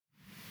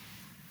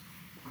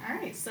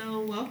right, so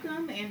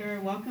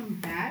welcome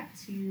back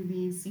to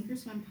the Sink or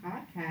Swim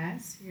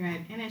podcast here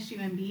at NSU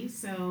MD.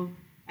 So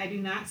I do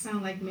not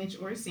sound like Mitch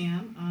or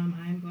Sam.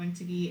 I'm going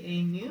to be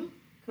a new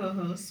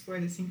co-host for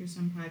the Sink or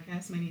Swim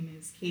podcast. My name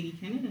is Katie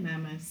Kennan, and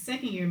I'm a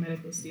second-year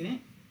medical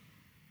student.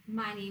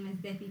 My name is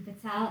Dippy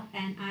Patel,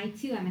 and I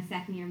too am a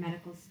second-year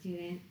medical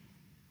student.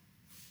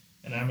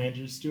 And I'm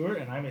Andrew Stewart,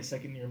 and I'm a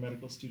second-year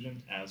medical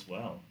student as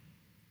well.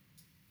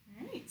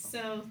 All right,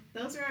 so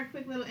those are our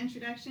quick little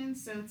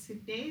introductions. So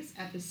today's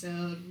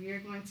episode, we are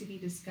going to be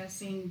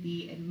discussing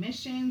the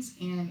admissions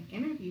and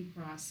interview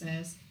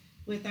process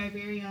with our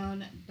very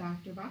own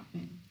Dr.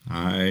 Bachman.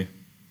 Hi.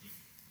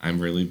 I'm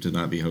relieved to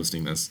not be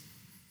hosting this.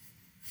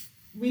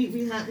 We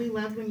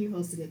loved when you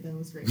hosted it, though. It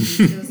was great.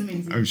 It was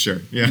amazing. I'm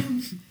sure, yeah.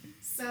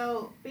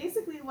 So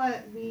basically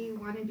what we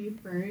want to do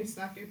first,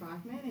 Dr.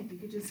 Bachman, if you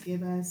could just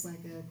give us like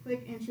a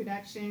quick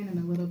introduction and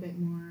a little bit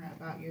more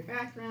about your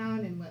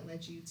background and what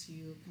led you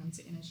to come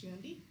to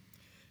NSUMD.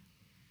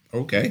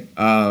 Okay.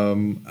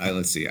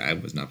 Let's see. I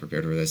was not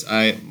prepared for this.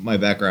 My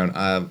background,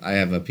 I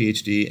have a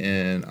PhD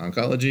in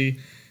oncology.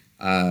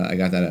 I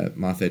got that at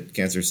Moffitt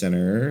Cancer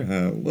Center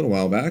a little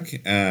while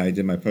back. I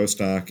did my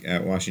postdoc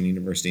at Washington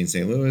University in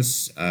St.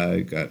 Louis.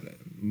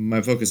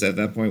 My focus at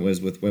that point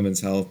was with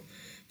women's health,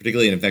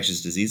 particularly in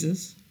infectious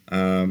diseases.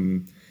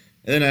 And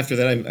then after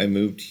that, I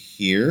moved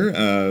here.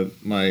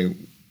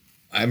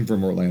 I'm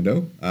from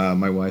Orlando.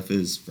 My wife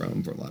is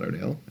from Fort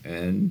Lauderdale,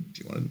 and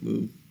she wanted to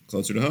move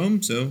closer to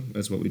home, so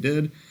that's what we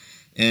did.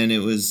 And it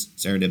was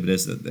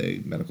serendipitous that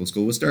the medical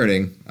school was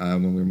starting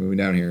when we were moving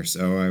down here.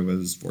 So I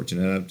was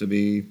fortunate enough to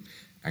be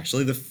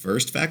actually the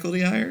first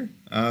faculty hire.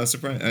 I say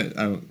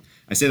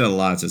that a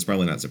lot, so it's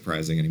probably not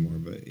surprising anymore.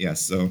 But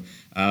yes, so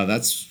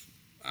that's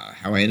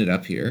how I ended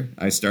up here.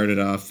 I started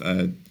off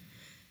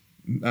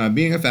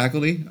being a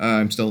faculty.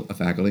 I'm still a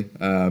faculty,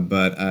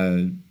 but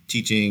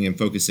teaching and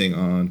focusing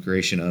on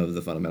creation of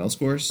the fundamentals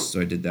course.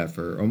 So I did that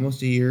for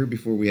almost a year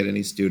before we had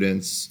any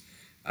students.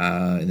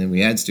 And then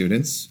we had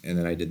students, and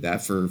then I did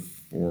that for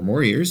 4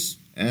 more years.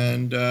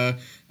 And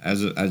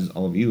as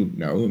all of you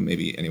know, and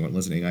maybe anyone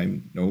listening,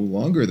 I'm no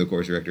longer the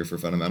course director for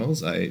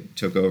fundamentals. I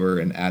took over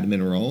an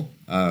admin role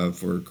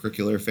for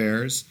curricular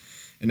affairs,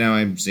 and now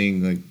I'm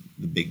seeing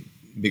the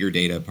bigger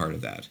data part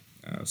of that.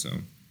 So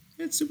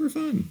it's super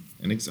fun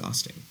and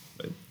exhausting,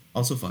 but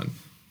also fun.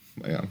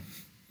 Yeah.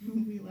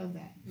 We love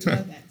that. We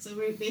love that. So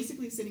we're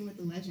basically sitting with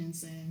the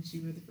legends, and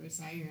you were the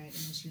first hire at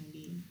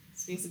NSUMD.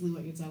 It's basically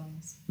what you're telling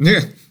us.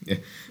 Yeah.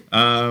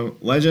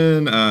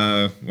 Legend.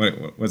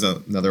 What's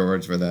another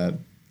word for that?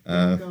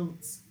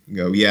 Goats.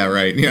 Go. Yeah.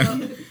 Right.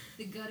 Yeah.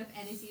 The goat of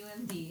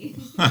NSUMD.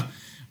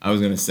 I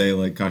was gonna say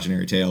like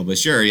cautionary tale, but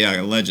sure.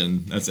 Yeah.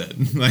 Legend. That's it.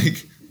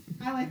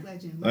 I like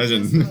legend.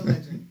 Legend. Let's go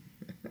legend.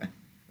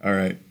 All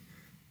right.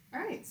 All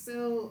right,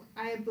 so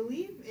I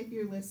believe if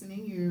you're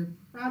listening, you're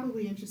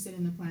probably interested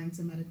in applying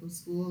to medical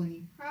school, and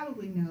you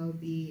probably know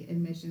the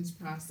admissions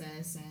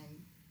process and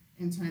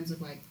in terms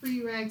of like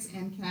prereqs,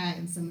 MCAT,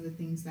 and some of the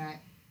things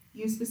that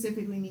you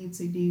specifically need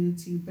to do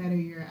to better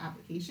your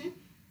application.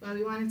 But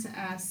we wanted to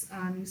ask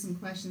you some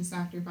questions,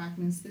 Dr.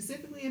 Bachman,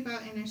 specifically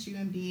about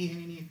NSUMD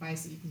and any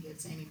advice that you can give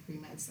to any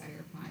pre-meds that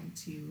are applying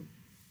to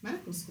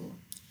medical school.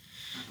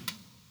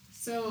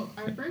 So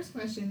our first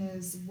question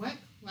is, what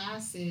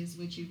classes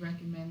would you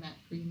recommend that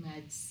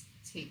pre-meds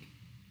take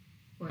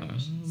for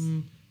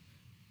admissions?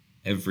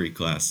 Every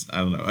class. I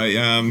don't know.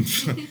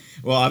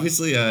 Well,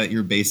 obviously,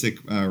 your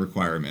basic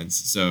requirements.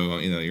 So,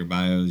 your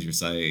bios,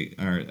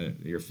 your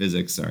your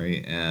physics,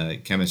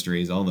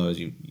 chemistries, all those.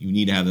 You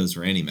need to have those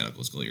for any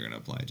medical school you're going to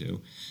apply to.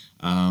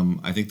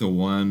 I think the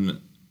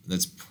one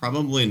that's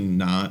probably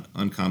not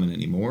uncommon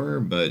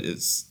anymore, but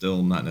it's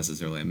still not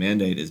necessarily a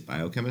mandate, is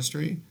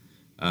biochemistry.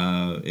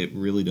 It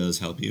really does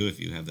help you if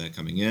you have that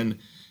coming in.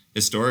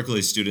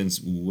 Historically,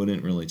 students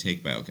wouldn't really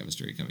take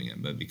biochemistry coming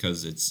in, but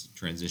because it's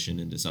transitioned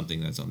into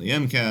something that's on the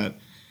MCAT,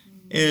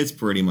 it's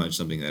pretty much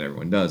something that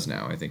everyone does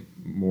now. I think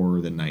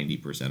more than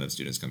 90% of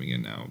students coming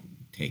in now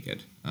take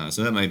it.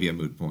 So that might be a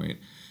moot point.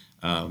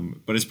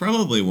 But it's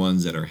probably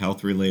ones that are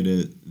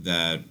health-related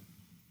that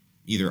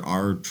either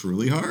are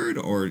truly hard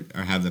or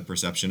have the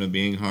perception of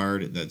being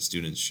hard that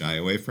students shy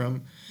away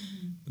from.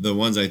 The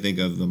ones I think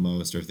of the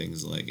most are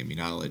things like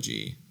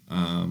immunology,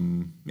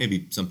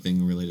 maybe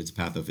something related to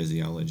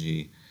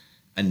pathophysiology.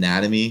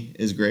 Anatomy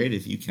is great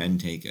if you can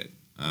take it.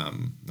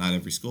 Not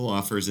every school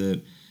offers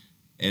it.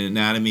 And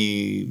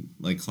anatomy,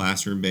 like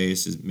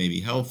classroom-based, is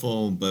maybe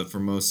helpful, but for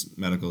most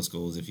medical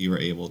schools, if you are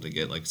able to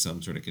get like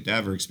some sort of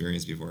cadaver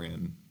experience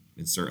beforehand,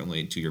 it's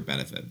certainly to your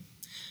benefit.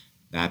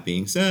 That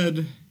being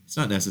said, it's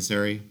not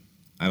necessary.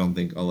 I don't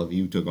think all of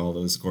you took all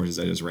those courses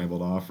I just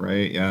rambled off,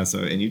 right? Yeah,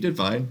 and you did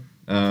fine.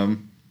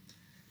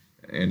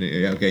 And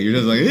okay, you're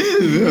just like,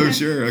 oh,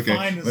 sure, okay.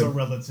 Fine is a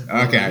relative.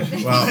 Okay,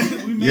 well,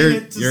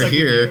 you're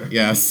here,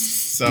 yes.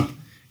 So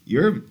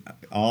you're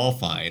all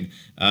fine.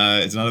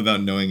 It's not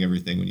about knowing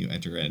everything when you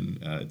enter in.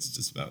 It's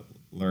just about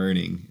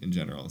learning in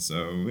general.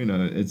 So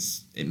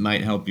it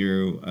might help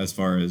you as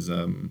far as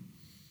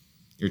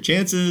your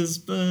chances,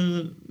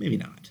 but maybe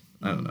not.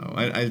 I don't know.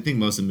 I think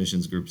most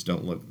admissions groups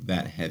don't look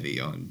that heavy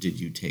on did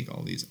you take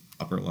all these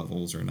upper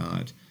levels or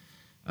not.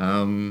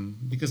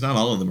 Because not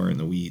all of them are in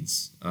the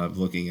weeds of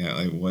looking at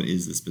like what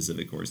is the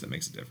specific course that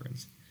makes a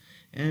difference.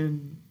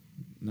 And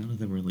none of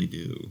them really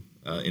do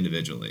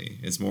individually.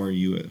 It's more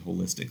you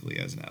holistically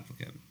as an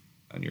applicant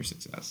on your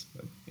success.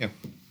 But yeah.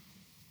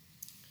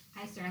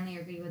 I certainly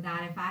agree with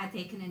that. If I had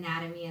taken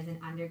anatomy as an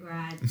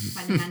undergrad,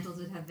 fundamentals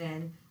would have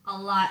been a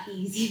lot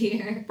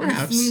easier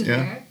Perhaps, and smoother.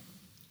 yeah.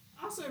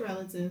 Also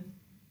relative.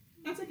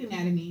 I took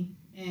anatomy,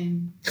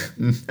 and I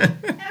don't know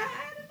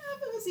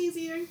if it was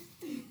easier.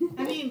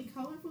 I mean,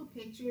 colorful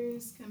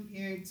pictures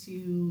compared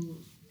to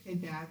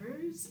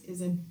cadavers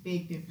is a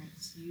big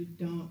difference. You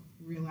don't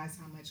realize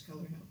how much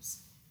color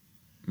helps.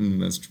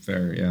 That's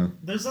fair, yeah.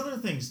 There's other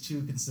things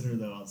to consider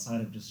though outside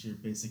of just your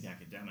basic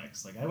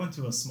academics. Like I went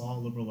to a small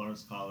liberal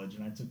arts college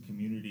and I took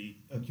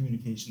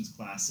communications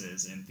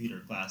classes and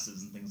theater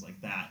classes and things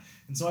like that.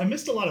 And so I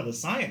missed a lot of the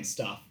science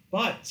stuff.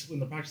 But when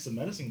the practice of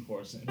medicine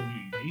course and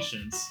interviewing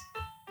patients,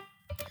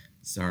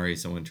 Sorry,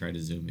 someone tried to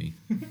Zoom me.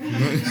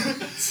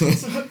 so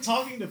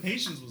talking to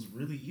patients was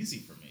really easy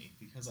for me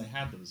because I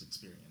had those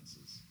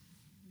experiences.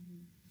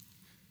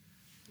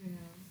 Yeah.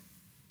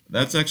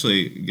 That's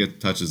actually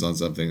touches on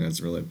something that's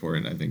really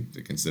important, I think,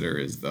 to consider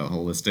is the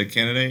holistic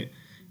candidate.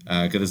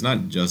 Because it's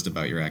not just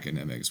about your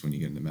academics when you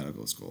get into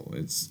medical school.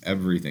 It's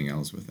everything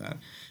else with that.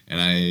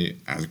 And I,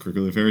 as a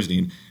curricular affairs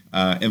dean,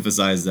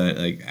 emphasize that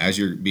like as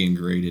you're being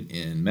graded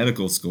in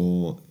medical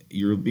school,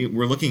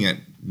 we're looking at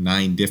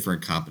 9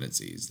 different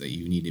competencies that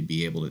you need to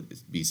be able to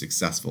be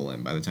successful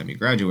in by the time you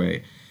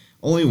graduate.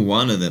 Only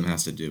one of them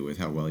has to do with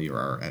how well you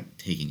are at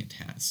taking a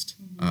test.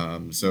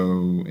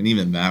 And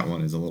even that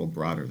one is a little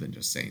broader than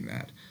just saying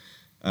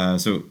that.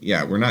 So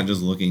yeah, we're not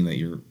just looking that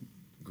you're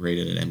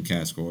graded at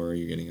MCAT score,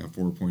 you're getting a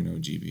 4.0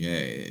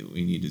 GPA.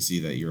 We need to see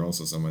that you're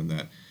also someone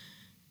that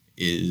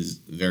is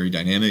very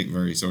dynamic,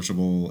 very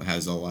sociable,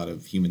 has a lot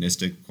of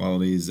humanistic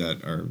qualities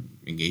that are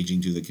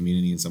engaging to the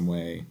community in some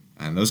way.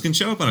 And those can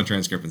show up on a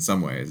transcript in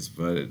some ways,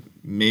 but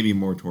maybe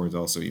more towards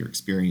also your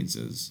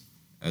experiences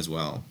as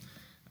well.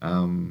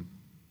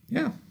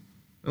 Yeah,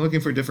 we're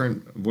looking for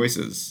different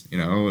voices.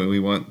 We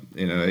want,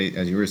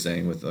 as you were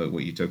saying with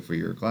what you took for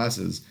your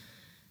classes,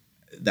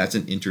 that's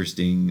an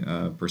interesting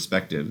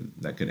perspective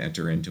that could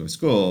enter into a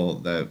school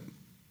that,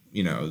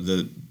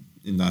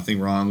 nothing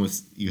wrong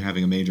with you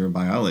having a major in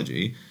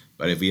biology,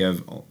 but if we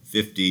have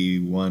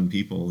 51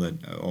 people that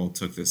all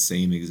took the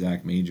same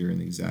exact major in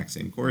the exact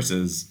same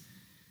courses,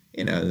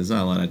 there's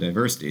not a lot of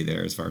diversity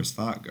there as far as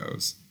thought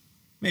goes.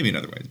 Maybe in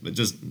other ways, but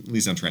just at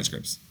least on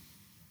transcripts.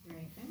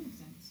 Right, that makes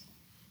sense.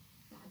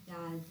 That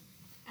does.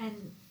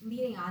 And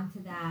leading on to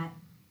that,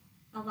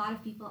 a lot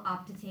of people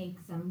opt to take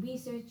some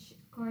research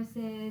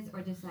courses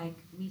or just like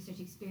research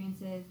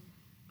experiences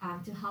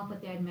to help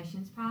with their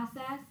admissions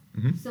process.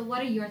 Mm-hmm. So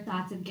what are your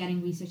thoughts of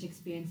getting research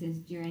experiences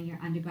during your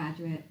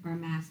undergraduate or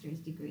master's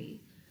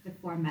degree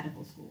before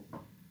medical school?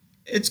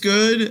 It's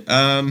good.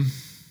 I'm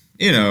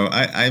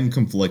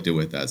conflicted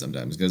with that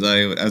sometimes because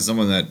as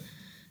someone that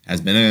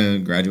has been a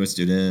graduate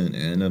student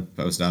and a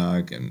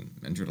postdoc and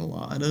mentored a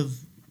lot of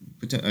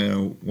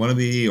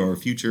wannabe or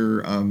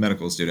future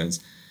medical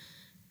students,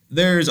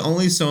 there's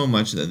only so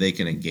much that they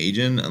can engage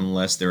in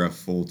unless they're a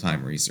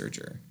full-time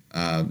researcher.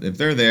 If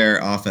they're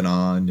there off and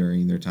on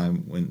during their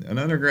time when an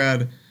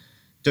undergrad,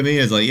 to me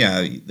is like,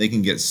 yeah, they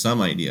can get some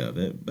idea of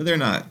it, but they're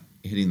not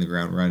hitting the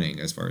ground running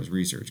as far as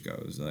research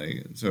goes.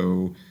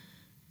 So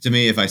to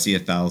me, if I see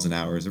 1,000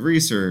 hours of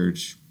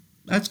research,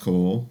 that's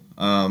cool.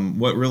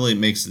 What really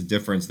makes the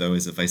difference, though,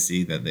 is if I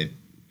see that they've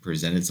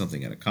presented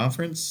something at a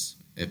conference,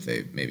 if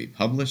they've maybe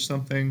published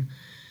something,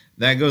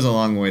 that goes a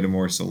long way to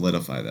more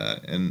solidify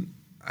that. And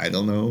I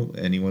don't know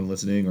anyone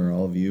listening or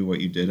all of you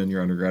what you did in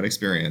your undergrad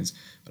experience,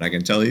 but I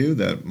can tell you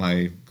that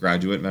my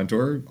graduate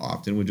mentor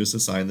often would just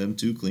assign them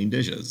to clean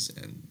dishes,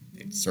 and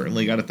they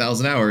certainly got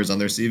 1,000 hours on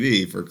their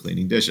CV for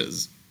cleaning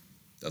dishes.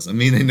 Doesn't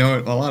mean they know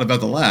a lot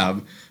about the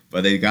lab,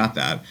 but they got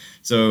that.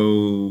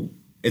 So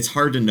it's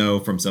hard to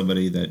know from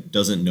somebody that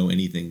doesn't know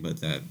anything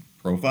but that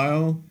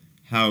profile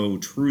how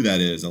true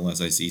that is unless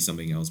I see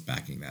something else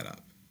backing that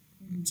up.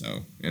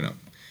 So,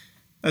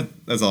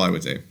 that's all I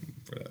would say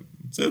for that.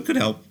 So it could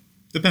help.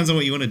 Depends on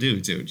what you want to do,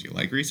 too. Do you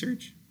like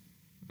research?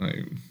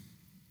 If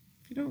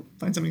you don't,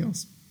 find something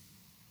else.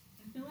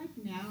 I feel like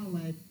now,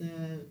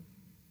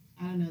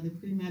 the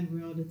pre-med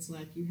world, it's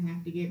like you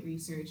have to get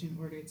research in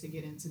order to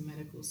get into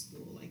medical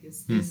school. Like,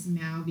 is this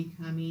now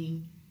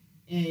becoming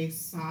a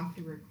soft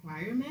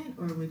requirement,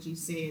 or would you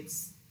say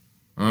it's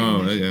you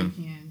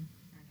can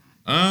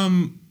or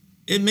not?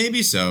 It may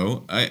be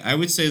so. I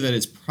would say that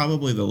it's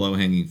probably the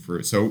low-hanging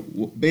fruit. So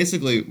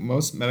basically,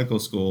 most medical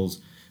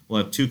schools will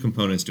have 2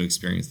 components to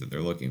experience that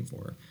they're looking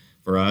for.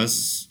 For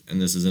us,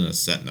 and this isn't a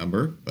set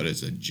number, but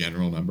it's a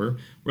general number,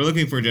 we're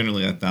looking for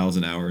generally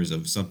 1,000 hours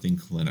of something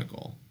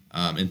clinical.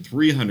 And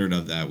 300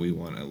 of that, we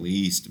want at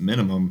least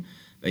minimum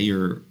that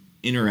you're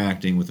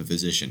interacting with a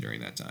physician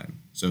during that time.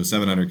 So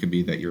 700 could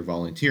be that you're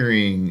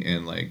volunteering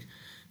and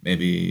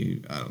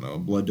maybe, a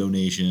blood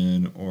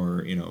donation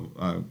or,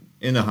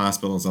 in the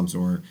hospital of some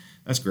sort,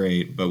 that's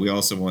great. But we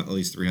also want at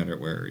least 300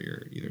 where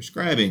you're either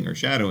scribing or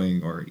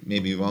shadowing or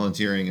maybe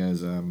volunteering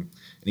as an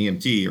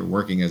EMT or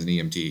working as an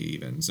EMT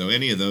even. So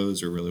any of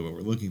those are really what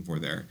we're looking for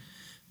there.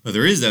 But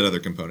there is that other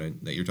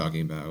component that you're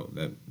talking about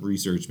that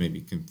research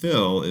maybe can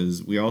fill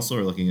is we also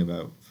are looking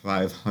about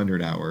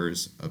 500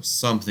 hours of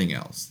something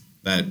else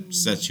that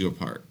sets you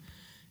apart.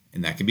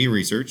 And that could be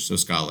research, so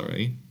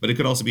scholarly, but it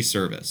could also be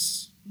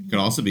service. It could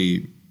also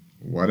be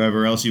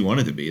whatever else you want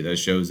it to be that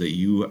shows that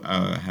you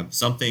have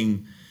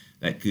something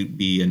that could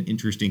be an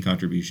interesting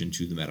contribution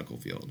to the medical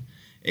field.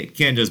 It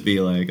can't just be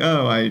like,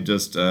 oh, I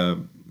just,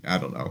 I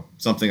don't know,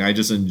 something I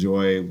just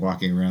enjoy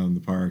walking around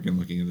the park and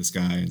looking at the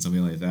sky and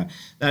something like that.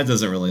 That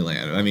doesn't really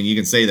land. I mean, you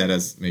can say that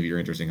as maybe your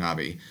interesting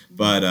hobby,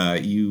 but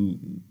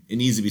it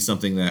needs to be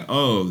something that,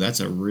 oh, that's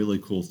a really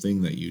cool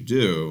thing that you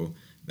do.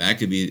 That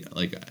could be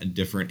like a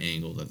different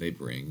angle that they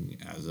bring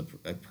as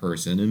a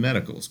person in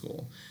medical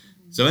school.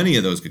 So any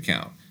of those could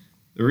count.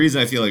 The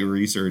reason I feel like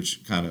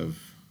research kind of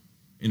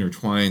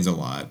intertwines a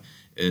lot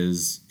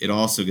is it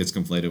also gets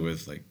conflated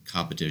with like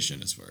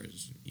competition as far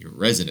as your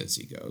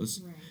residency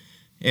goes. Right.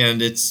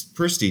 And it's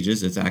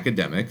prestigious, it's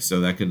academic,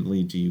 so that could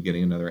lead to you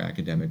getting another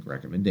academic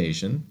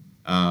recommendation.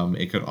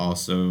 It could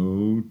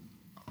also,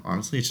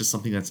 honestly, it's just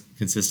something that's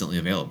consistently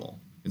available.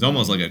 It's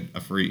almost like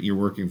a free, you're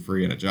working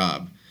free at a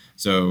job.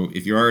 So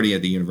if you're already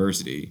at the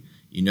university,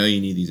 you know you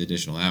need these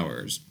additional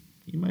hours,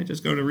 you might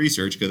just go to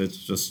research because it's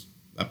just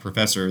a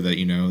professor that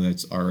you know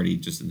that's already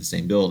just in the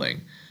same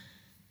building.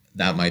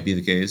 That might be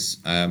the case.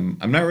 I'm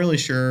not really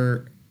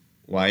sure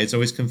why it's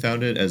always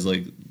confounded as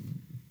like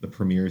the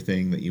premier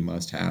thing that you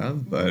must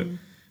have, but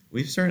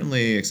we've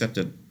certainly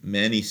accepted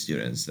many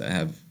students that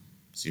have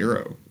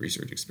zero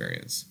research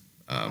experience.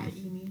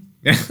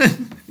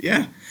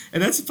 Yeah,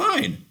 and that's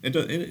fine. It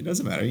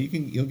doesn't matter.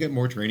 You'll get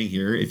more training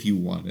here if you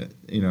want it,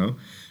 you know,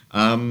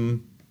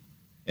 and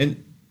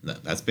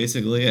that's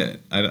basically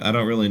it. I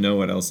don't really know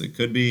what else it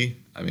could be.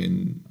 I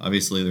mean,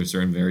 obviously there's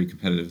certain very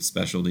competitive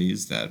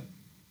specialties that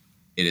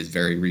it is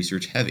very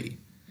research heavy,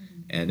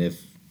 and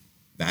if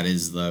that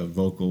is the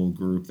vocal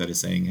group that is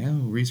saying,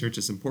 oh, research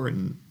is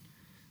important,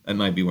 that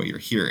might be what you're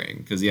hearing.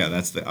 Because, yeah,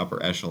 that's the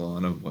upper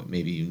echelon of what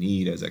maybe you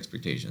need as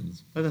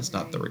expectations. But that's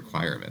not the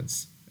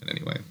requirements in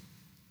any way.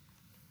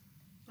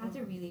 That's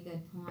a really good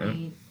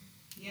point.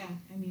 Yeah,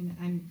 I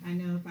mean, I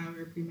know if I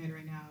were a pre-med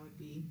right now, I would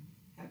be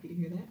happy to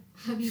hear that.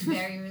 I'd be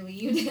very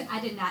relieved.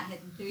 I did not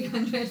hit the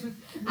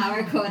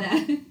 300-hour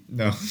quota.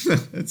 No,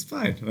 it's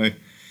fine. Like,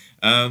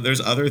 there's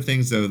other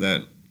things, though,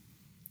 that,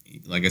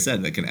 like I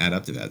said, that can add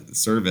up to that.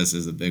 Service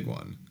is a big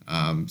one.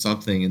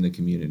 Something in the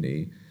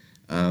community.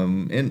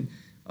 And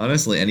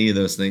honestly, any of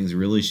those things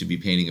really should be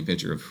painting a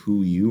picture of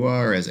who you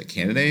are as a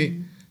candidate.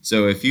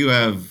 So if you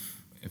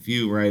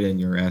write in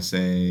your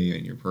essay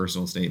and your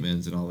personal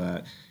statements and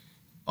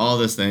all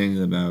those things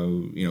about,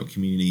 you know,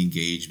 community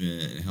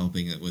engagement and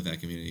helping with that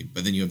community,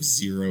 but then you have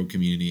zero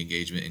community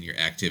engagement in your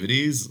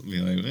activities,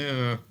 you're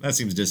like, that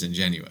seems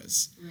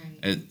disingenuous. Right.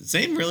 And the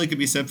same really could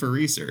be said for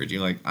research.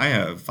 You're like, I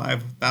have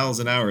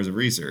 5,000 hours of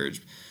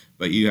research,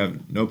 but you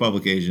have no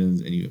publications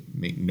and you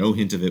make no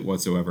hint of it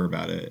whatsoever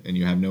about it, and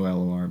you have no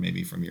LOR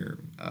maybe from your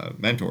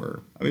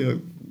mentor. I mean,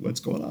 like, what's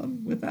going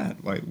on with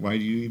that? Why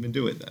do you even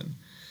do it then?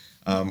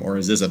 Or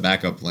is this a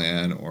backup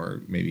plan?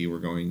 Or maybe you were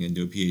going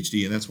into a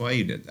PhD and that's why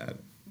you did that.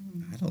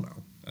 I don't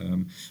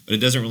know. But it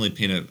doesn't really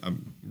paint a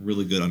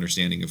really good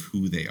understanding of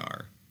who they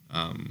are.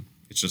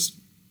 It's just,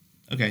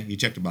 okay, you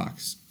checked a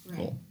box. Right.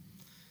 Cool.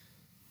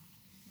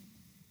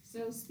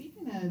 So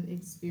speaking of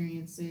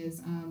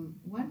experiences,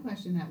 one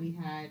question that we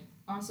had,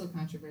 also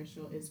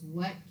controversial, is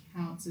what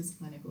counts as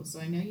clinical? So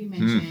I know you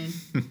mentioned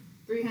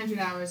 300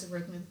 hours of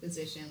working with a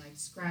physician, like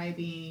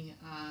scribing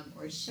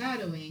or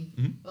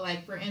shadowing. But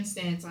like, for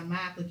instance, on my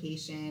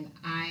application,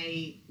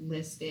 I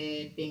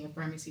listed being a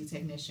pharmacy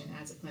technician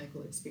as a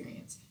clinical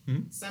experience.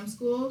 Some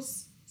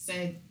schools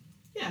said,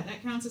 yeah,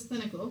 that counts as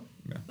clinical.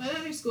 Yeah. But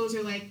other schools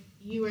are like,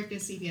 you worked at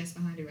CVS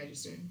behind a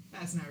register.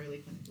 That's not really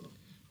clinical.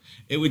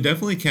 It would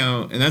definitely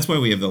count, and that's why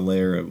we have the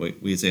layer of, like,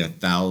 we'd say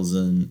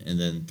 1,000, and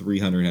then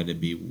 300 had to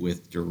be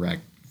with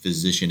direct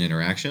physician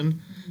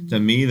interaction. To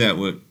me, that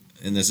would,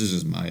 and this is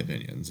just my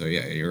opinion, so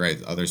yeah, you're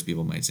right, others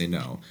people might say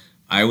no.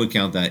 I would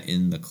count that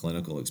in the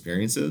clinical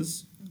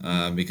experiences,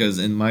 because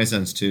in my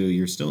sense too,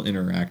 you're still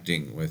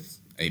interacting with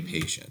a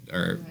patient,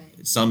 or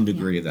some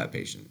degree of that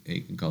patient.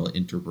 You can call it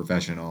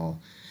interprofessional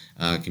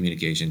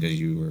communication because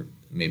you were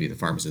maybe the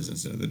pharmacist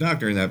instead of the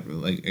doctor in that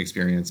like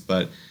experience,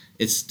 but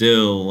it's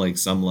still like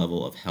some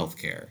level of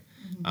healthcare.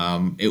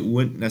 It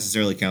wouldn't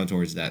necessarily count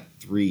towards that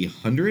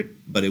 300,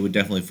 but it would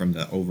definitely from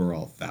the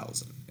overall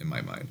 1,000 in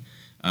my mind.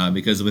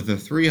 Because with the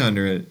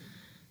 300,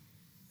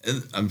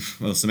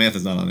 well,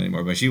 Samantha's not on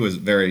anymore, but she was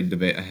very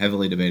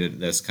heavily debated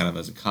this kind of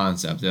as a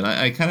concept. And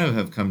I kind of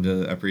have come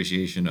to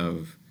appreciation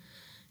of,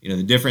 you know,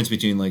 the difference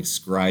between like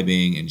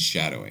scribing and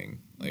shadowing.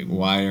 Like,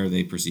 why are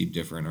they perceived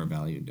different or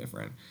valued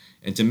different?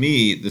 And to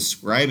me, the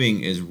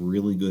scribing is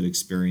really good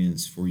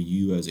experience for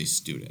you as a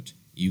student.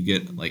 You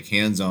get like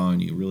hands-on,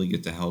 you really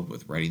get to help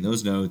with writing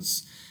those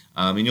notes,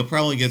 And you'll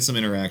probably get some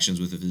interactions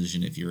with a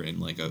physician if you're in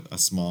like a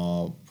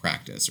small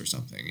practice or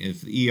something.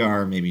 If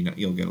ER, maybe not,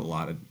 you'll get a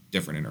lot of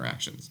different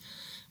interactions.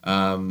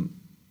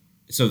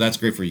 So that's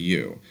great for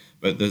you.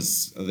 But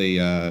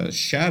the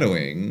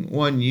shadowing,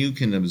 one, you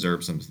can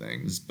observe some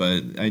things,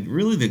 but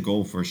really the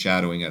goal for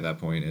shadowing at that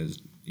point is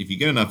if you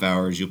get enough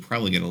hours, you'll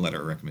probably get a letter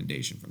of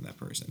recommendation from that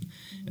person.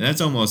 Mm-hmm. And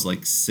that's almost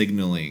like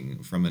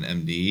signaling from an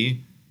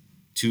MD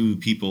to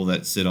people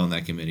that sit on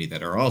that committee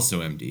that are also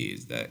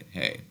MDs that,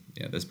 hey,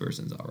 yeah, this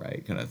person's all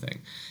right, kind of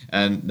thing.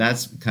 And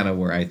that's kind of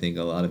where I think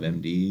a lot of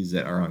MDs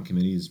that are on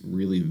committees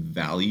really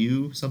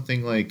value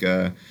something like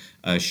a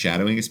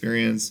shadowing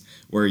experience,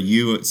 where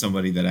you,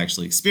 somebody that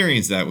actually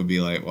experienced that, would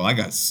be like, well, I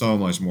got so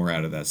much more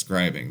out of that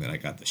scribing than I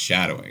got the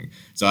shadowing.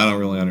 So I don't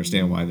really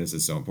understand why this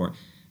is so important.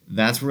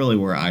 That's really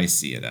where I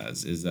see it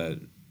as, is that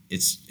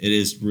it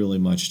is really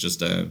much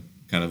just a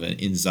kind of an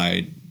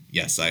inside,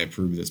 yes, I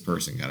approve this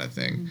person kind of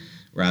thing. Mm-hmm.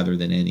 Rather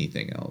than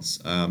anything else.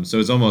 So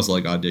it's almost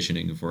like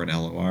auditioning for an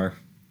LOR.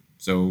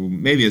 So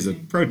maybe as a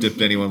pro tip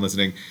to anyone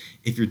listening,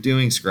 if you're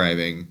doing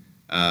scribing,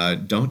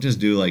 don't just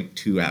do like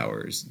 2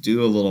 hours.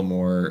 Do a little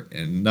more,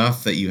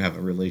 enough that you have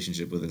a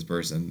relationship with this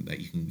person that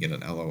you can get an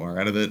LOR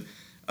out of it.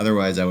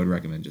 Otherwise, I would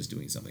recommend just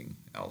doing something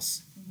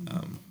else.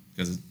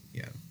 Because,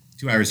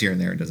 2 hours here and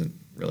there doesn't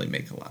really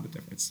make a lot of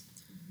difference.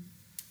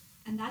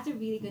 And that's a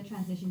really good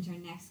transition to our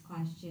next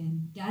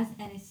question. Does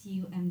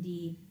NSU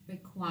MD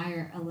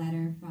require a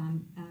letter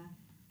from a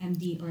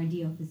MD or a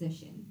DO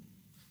physician?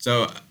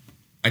 So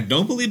I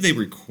don't believe they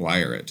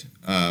require it,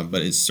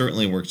 but it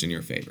certainly works in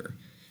your favor.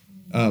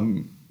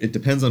 It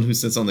depends on who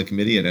sits on the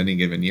committee at any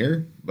given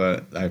year,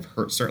 but I've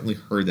certainly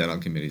heard that on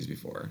committees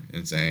before,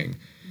 and saying,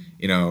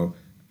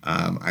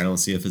 I don't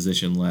see a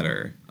physician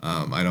letter.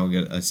 I don't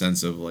get a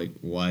sense of like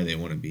why they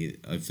want to be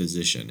a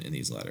physician in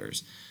these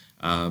letters.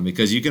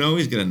 Because you can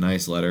always get a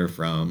nice letter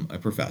from a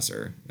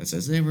professor that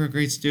says they were a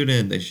great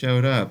student, they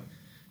showed up.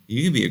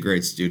 You can be a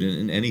great student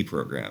in any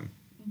program.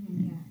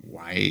 Mm-hmm. Yeah.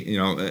 Why,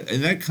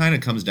 and that kind of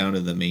comes down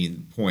to the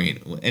main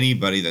point.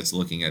 Anybody that's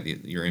looking at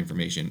your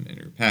information in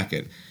your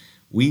packet,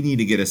 we need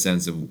to get a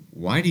sense of,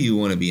 why do you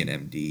want to be an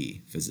MD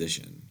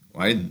physician?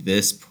 Why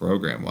this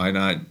program? Why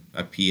not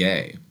a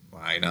PA?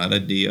 Why not a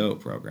DO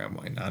program?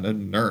 Why not a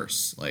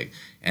nurse? Like,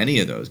 any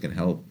of those can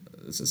help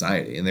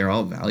society, and they're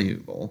all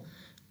valuable.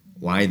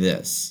 Why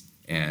this?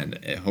 And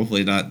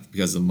hopefully not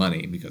because of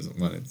money, because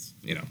when it's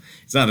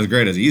not as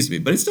great as it used to be,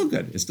 but it's still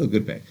good. It's still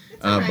good pay.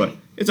 But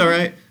it's all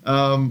right.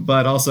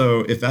 But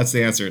also, if that's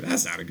the answer,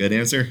 that's not a good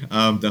answer.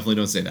 Definitely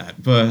don't say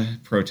that. But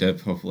pro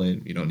tip,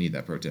 hopefully you don't need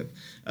that pro tip.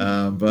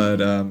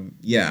 There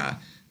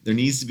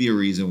needs to be a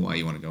reason why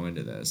you want to go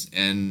into this.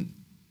 And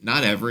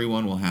not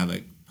everyone will have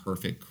a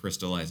perfect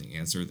crystallizing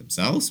answer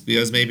themselves,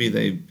 because maybe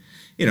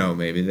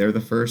maybe they're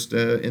the first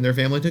in their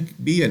family to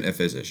be a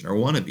physician or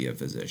want to be a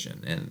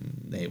physician, and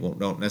they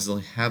don't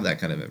necessarily have that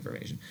kind of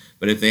information.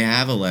 But if they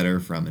have a letter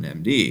from an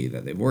MD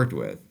that they've worked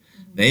with,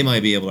 they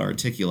might be able to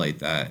articulate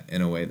that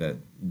in a way that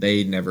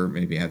they never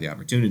maybe had the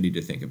opportunity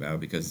to think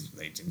about, because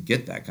they didn't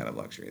get that kind of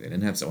luxury. They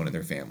didn't have someone in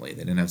their family.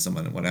 They didn't have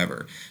someone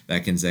whatever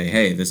that can say,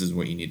 hey, this is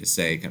what you need to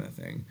say, kind of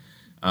thing.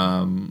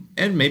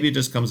 And maybe it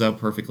just comes out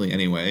perfectly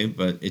anyway,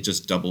 but it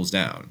just doubles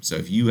down. So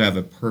if you have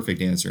a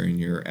perfect answer in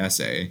your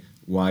essay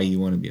why you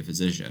want to be a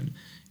physician,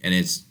 and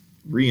it's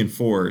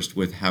reinforced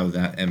with how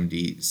that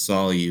MD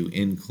saw you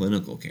in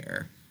clinical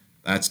care,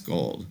 that's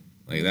gold.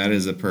 Like, that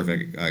is a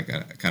perfect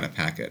kind of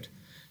packet.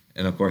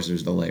 And of course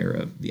there's the layer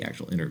of the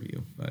actual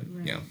interview, but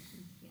right. Yeah,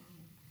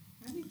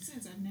 that makes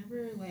sense. I've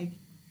never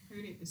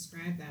heard it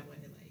described that way.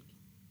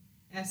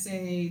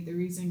 Essay, the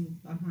reason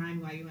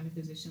behind why you want a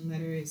physician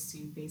letter is to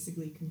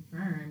basically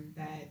confirm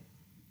that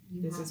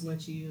this is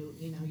what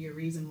your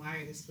reason why,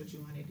 or this is what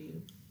you want to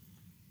do.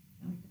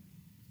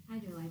 I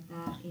do like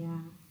that,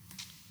 yeah.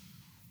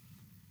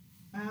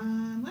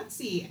 Let's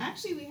see.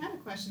 Actually, we had a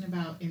question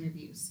about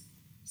interviews.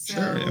 So,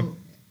 sure, yeah.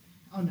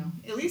 Oh no.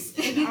 At least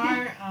in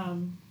our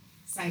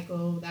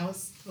cycle, that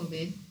was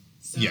COVID.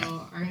 So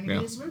our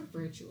interviews were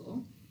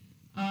virtual.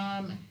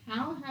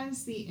 How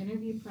has the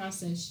interview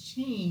process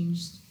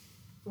changed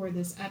for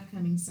this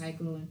upcoming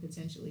cycle and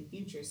potentially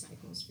future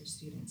cycles for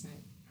students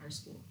at our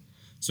school?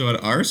 So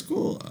at our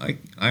school,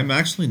 I'm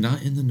actually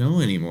not in the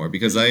know anymore,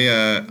 because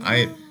I'm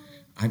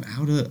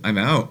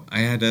out. I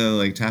had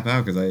to tap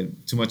out because I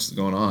had too much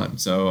going on.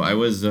 So I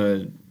was,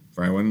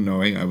 for anyone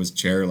knowing, I was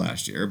chair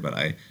last year, but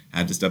I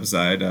had to step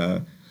aside.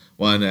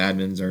 One,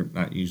 admins are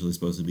not usually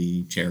supposed to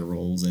be chair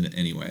roles in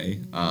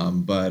anyway.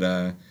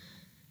 But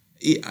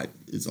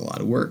it's a lot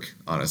of work,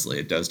 honestly.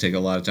 It does take a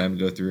lot of time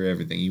to go through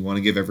everything. You want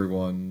to give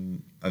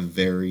everyone a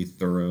very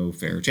thorough,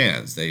 fair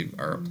chance. They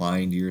are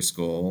applying to your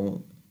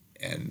school,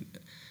 and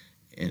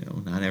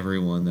not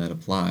everyone that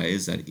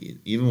applies, that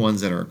even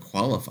ones that are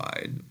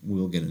qualified,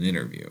 will get an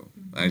interview.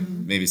 Mm-hmm. I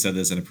maybe said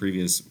this in a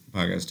previous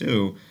podcast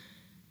too,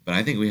 but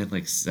I think we had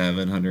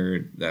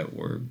 700 that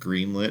were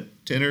greenlit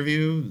to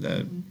interview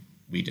that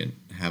we didn't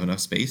have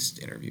enough space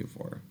to interview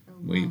for. Oh,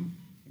 wow.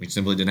 We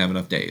simply didn't have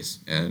enough days,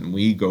 and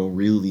we go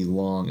really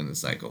long in the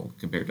cycle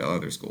compared to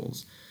other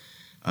schools.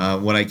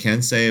 What I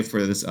can say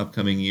for this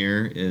upcoming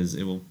year is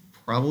it will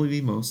probably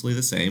be mostly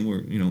the same.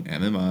 We're,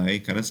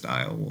 MMI kind of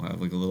style. We'll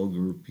have like a little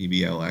group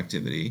PBL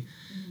activity,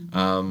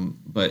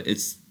 but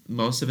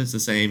most of it's the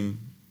same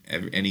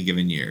any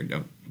given year.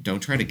 Don't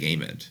try to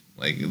game it.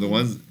 Like the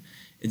ones,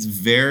 it's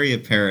very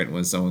apparent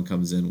when someone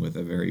comes in with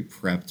a very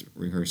prepped,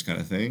 rehearsed kind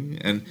of thing,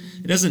 and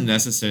it doesn't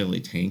necessarily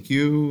tank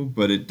you,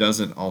 but it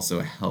doesn't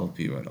also help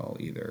you at all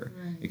either.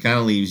 Right. It kind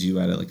of leaves you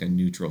at like a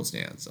neutral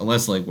stance,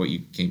 unless like what you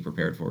came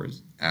prepared for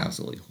is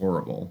absolutely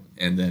horrible,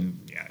 and then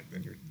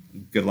you're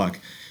good luck.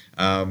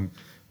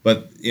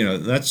 But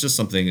that's just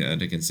something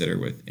to consider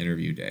with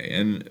interview day,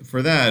 and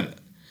for that,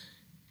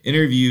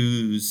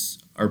 interviews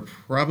are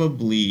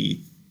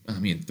probably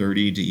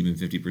 30 to even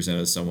 50%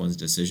 of someone's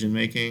decision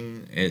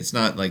making. It's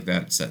not like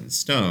that set in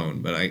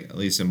stone, but at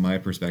least in my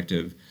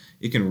perspective,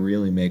 it can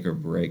really make or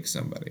break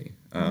somebody,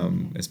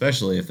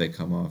 especially if they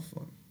come off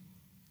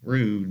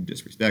rude,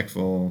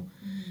 disrespectful,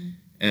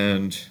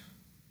 and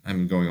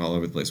I'm going all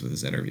over the place with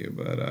this interview,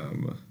 but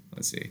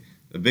let's see.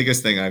 The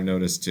biggest thing I've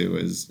noticed too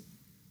is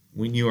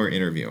when you are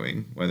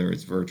interviewing, whether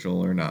it's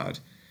virtual or not,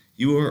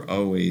 you are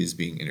always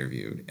being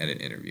interviewed at an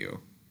interview.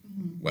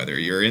 Whether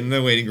you're in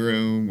the waiting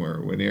room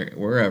or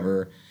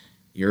wherever,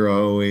 you're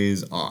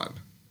always on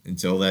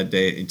until that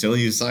day, until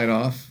you sign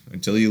off,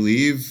 until you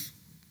leave.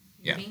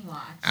 You're being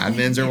watched.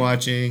 Admins are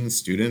watching,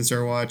 students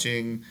are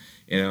watching,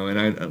 and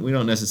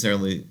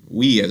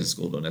we as a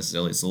school don't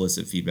necessarily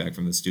solicit feedback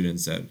from the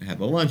students that had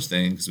the lunch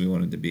thing because we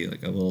want it to be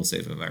like a little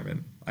safe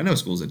environment. I know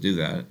schools that do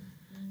that.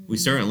 We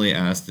certainly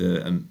ask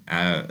the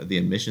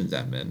admissions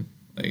admin,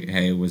 like,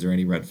 hey, was there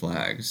any red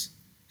flags?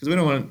 Because we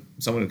don't want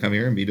someone to come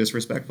here and be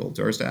disrespectful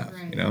to our staff,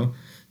 Right.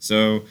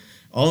 So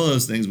all of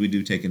those things we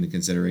do take into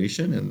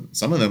consideration, and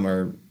some of them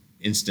are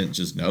instant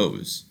just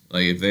no's.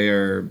 Like if they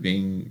are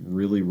being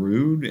really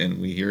rude and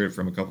we hear it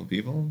from a couple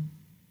people,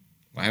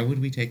 why would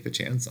we take the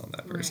chance on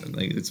that person?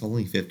 Right. Like it's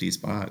only 50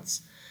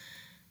 spots.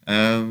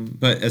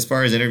 But as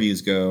far as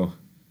interviews go,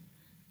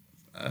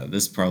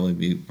 this probably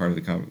be part of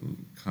the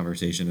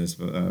conversation as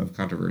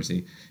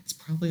controversy. It's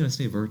probably going to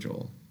stay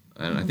virtual,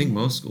 and I think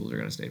most schools are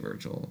going to stay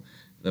virtual.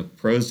 The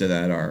pros to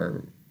that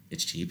are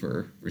it's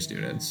cheaper for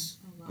students.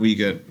 We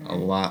get a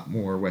lot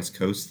more West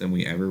Coast than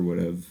we ever would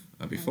have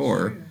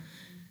before.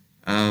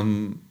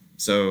 And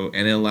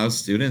it allows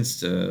students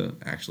to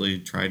actually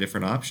try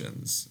different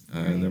options.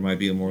 There might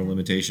be more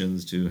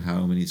limitations to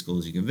how many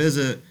schools you can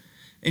visit.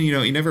 And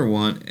you never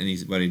want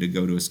anybody to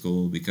go to a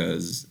school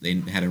because they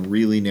had a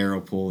really narrow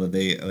pool that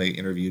they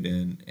interviewed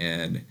in,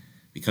 and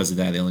because of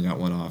that they only got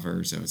one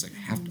offer. So it's like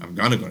I'm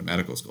gonna go to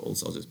medical school,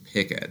 so I'll just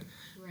pick it.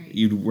 Right.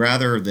 You'd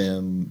rather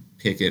them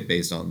pick it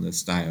based on the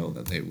style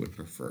that they would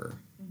prefer.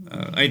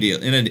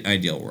 In an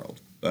ideal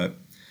world, but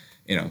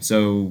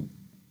so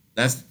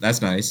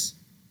that's nice.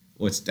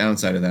 What's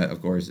downside of that,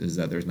 of course, is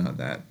that there's not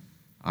that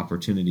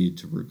opportunity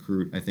to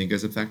recruit, I think,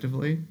 as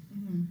effectively.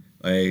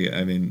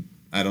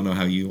 I don't know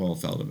how you all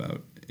felt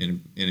about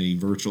in a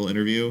virtual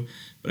interview,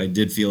 but I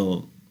did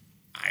feel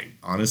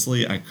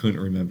I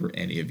couldn't remember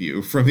any of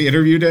you from the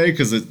interview day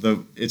because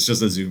it's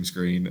just a Zoom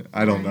screen.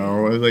 I don't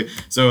know.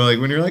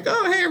 When you're like,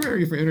 oh hey, I remember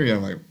you for interview,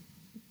 I'm like,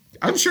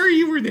 I'm sure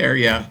you were there.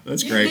 Yeah,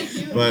 that's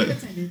great. But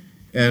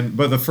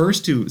the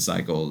first two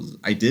cycles,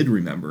 I did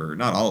remember,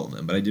 not all of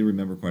them, but I did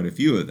remember quite a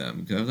few of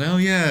them because I was like, oh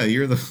yeah,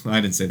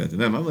 I didn't say that to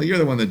them. I'm like, you're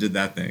the one that did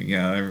that thing.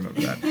 Yeah, I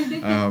remember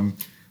that.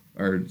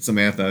 Or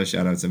Samantha,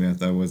 shout out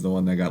Samantha, was the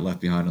one that got left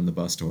behind on the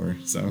bus tour.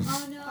 So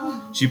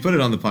Oh no. she put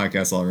it on the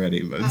podcast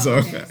already, but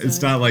Okay, it's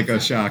so not like a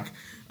it's shock.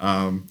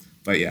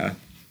 But yeah,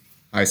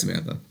 hi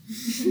Samantha.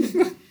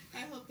 I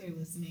hope they're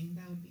listening.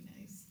 That would be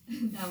nice.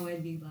 That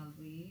would be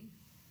lovely.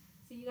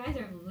 So you guys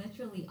are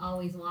literally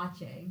always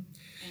watching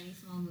any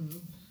small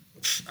move.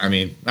 I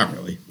mean, not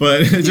really,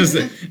 but it's just,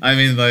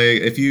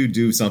 if you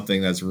do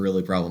something that's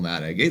really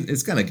problematic,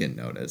 it's gonna get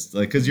noticed,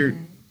 because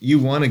you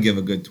want to give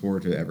a good tour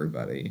to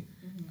everybody,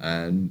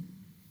 and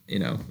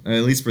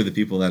at least for the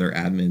people that are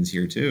admins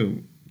here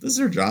too, this is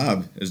their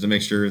job, is to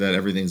make sure that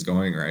everything's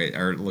going right,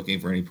 or looking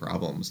for any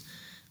problems,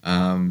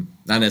 not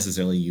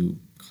necessarily you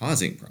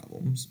causing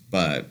problems,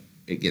 but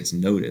it gets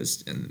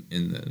noticed in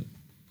the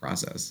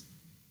process.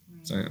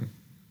 Right. So yeah.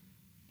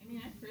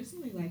 I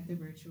personally like the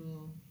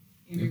virtual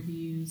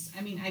interviews.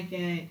 I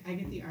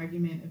get the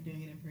argument of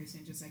doing it in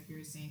person, just like you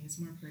were saying, it's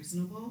more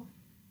personable,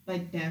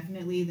 but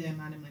definitely the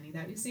amount of money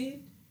that we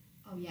saved,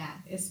 Oh yeah.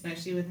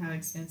 especially with how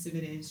expensive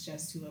it is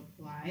just to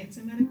apply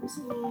to medical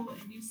school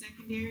and do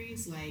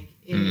secondaries, I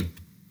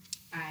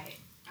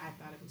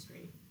thought it was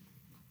great.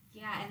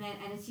 Yeah, and then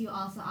NSU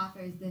also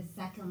offers this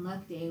second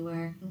look day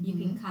where you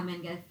can come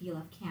and get a feel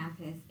of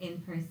campus in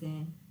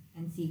person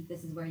and see if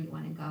this is where you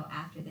want to go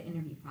after the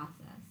interview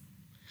process.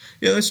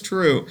 Yeah, that's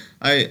true.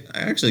 I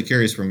actually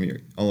curious from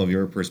all of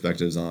your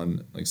perspectives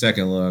on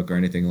second look or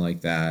anything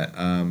like that,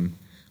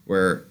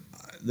 where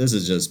this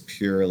is just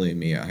purely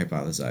me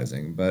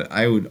hypothesizing, but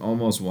I would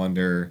almost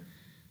wonder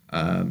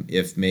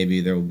if maybe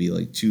there will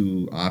be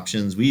two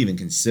options. We even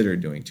considered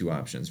doing two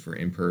options for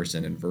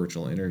in-person and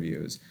virtual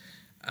interviews.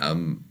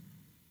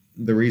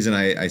 the reason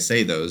I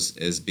say those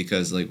is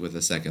because, like, with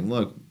the second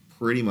look,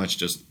 pretty much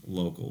just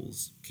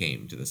locals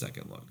came to the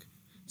second look.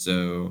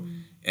 So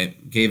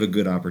it gave a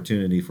good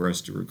opportunity for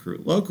us to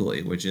recruit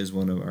locally, which is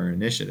one of our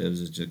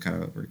initiatives, is to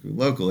kind of recruit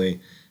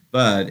locally.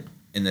 But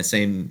in the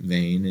same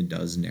vein, it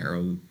does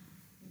narrow,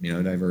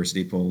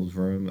 diversity pools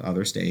from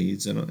other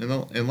states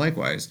and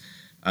likewise.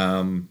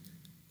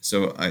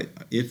 So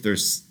if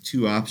there's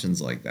two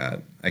options like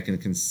that, I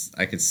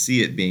could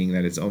see it being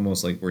that it's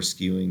almost like we're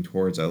skewing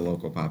towards a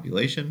local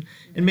population,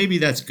 and maybe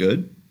that's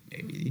good,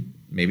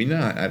 maybe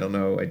not. I don't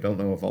know. I don't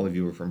know if all of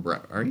you are from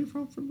Brett. Are you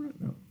from Brett?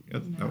 No.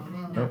 No.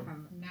 Not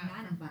from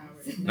none of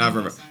us. Not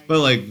from, but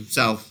like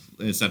South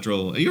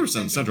Central. You were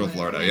from Central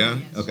Florida, yeah?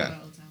 Yes, Okay. shout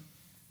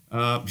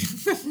out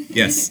to them.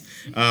 Yes.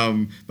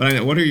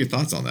 But what are your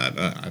thoughts on that?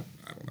 I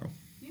don't know.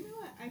 You know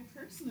what? I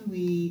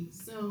personally,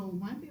 so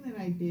one thing that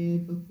I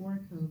did before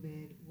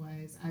COVID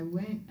was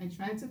I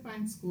tried to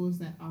find schools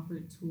that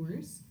offered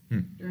tours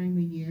during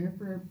the year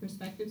for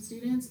prospective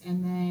students,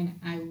 and then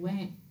I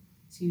went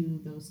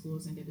to those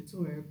schools and did a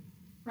tour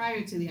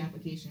prior to the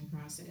application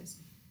process.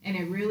 And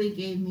it really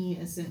gave me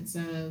a sense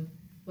of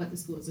what the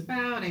school is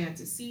about. I got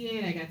to see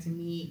it. I got to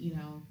meet,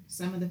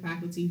 some of the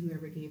faculty,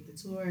 whoever gave the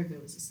tour, if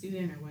it was a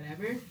student or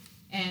whatever.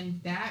 And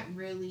that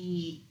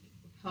really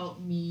helped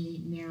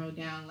me narrow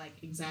down like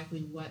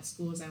exactly what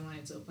schools I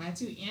wanted to apply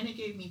to. And it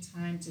gave me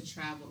time to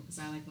travel because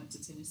I went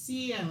to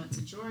Tennessee, I went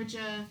to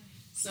Georgia.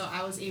 So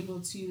I was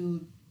able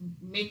to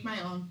make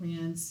my own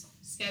plans,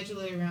 schedule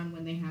it around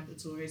when they have the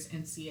tours,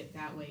 and see it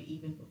that way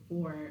even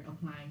before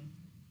applying.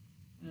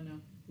 I don't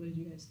know. What did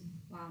you guys do?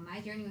 Wow,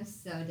 my journey was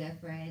so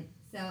different.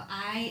 So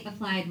I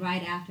applied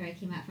right after I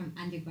came out from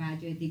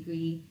undergraduate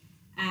degree,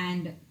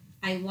 and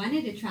I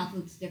wanted to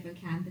travel to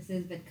different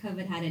campuses, but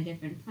COVID had a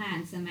different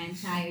plan. So my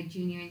entire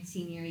junior and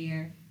senior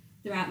year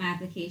throughout my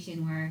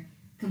application were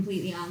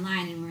completely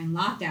online, and we're in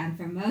lockdown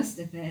for most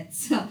of it.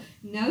 So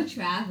no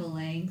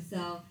traveling.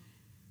 So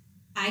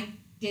I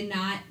did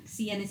not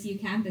see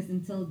NSU campus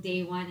until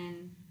day one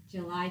in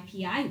July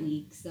PI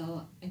week.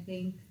 So I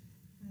think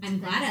I'm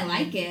glad I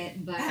like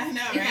it, but I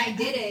know, if right? I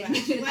didn't,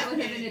 Glad that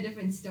would have you been a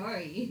different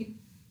story.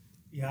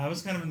 Yeah, I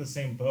was kind of in the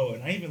same boat,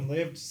 and I even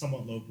lived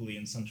somewhat locally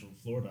in Central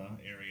Florida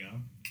area,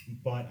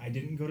 but I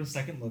didn't go to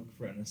second look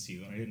for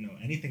NSU, and I didn't know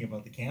anything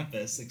about the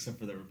campus except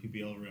for there were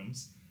PBL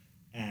rooms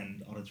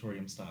and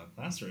auditorium-style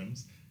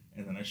classrooms,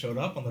 and then I showed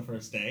up on the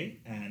first day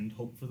and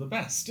hoped for the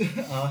best,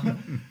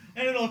 and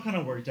it all kind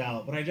of worked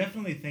out. But I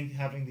definitely think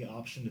having the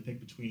option to pick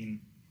between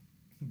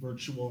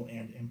virtual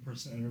and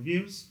in-person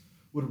interviews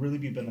would really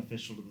be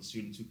beneficial to the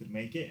students who could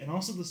make it, and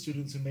also the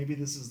students who maybe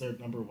this is their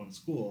number one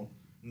school,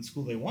 and the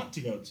school they want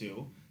to go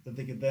to, that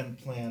they could then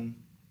plan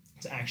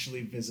to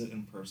actually visit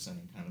in person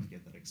and kind of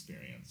get that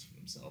experience for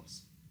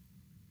themselves.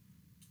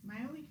 My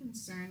only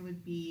concern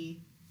would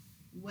be,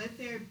 would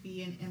there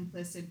be an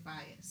implicit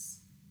bias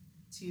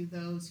to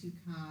those who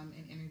come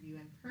and interview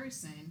in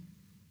person,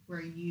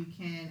 where you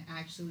can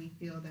actually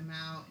feel them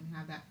out and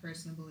have that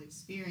personable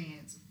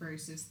experience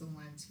versus the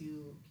ones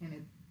who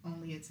can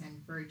only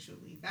attend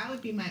virtually? That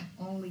would be my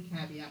only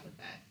caveat with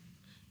that.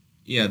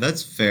 Yeah,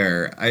 that's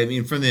fair. I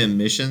mean, from the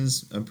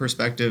admissions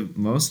perspective,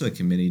 most of the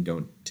committee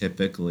don't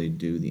typically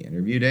do the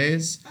interview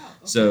days. Oh,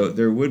 okay. So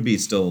there would be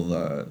still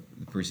the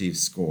perceived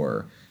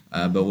score.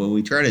 But what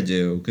we try to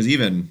do, because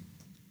even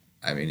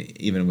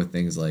with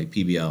things like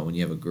PBL, when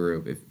you have a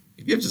group, if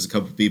you have just a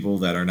couple of people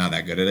that are not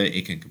that good at it,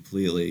 it can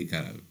completely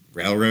kind of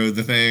railroad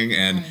the thing.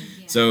 And Right,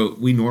 yeah. so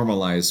we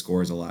normalize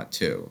scores a lot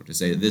too, to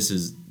say this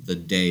is the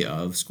day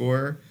of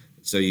score.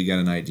 So you get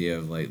an idea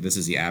of like, this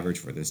is the average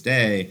for this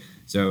day.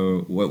 So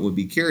what would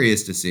be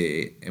curious to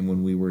see, and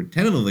when we were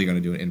tentatively going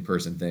to do an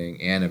in-person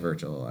thing and a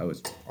virtual, I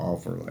was all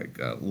for like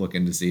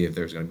looking to see if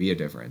there's going to be a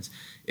difference,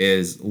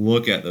 is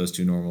look at those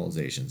two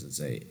normalizations and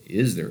say,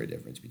 is there a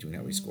difference between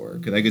how we score?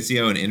 Because I could see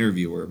how an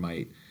interviewer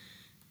might,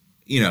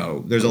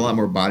 there's a lot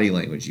more body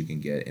language you can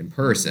get in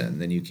person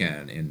than you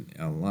can in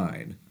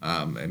online.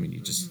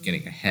 You're just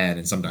getting ahead,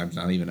 and sometimes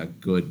not even a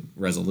good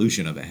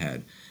resolution of a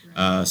head.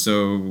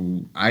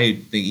 So I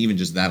think even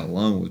just that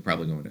alone was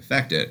probably going to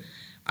affect it.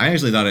 I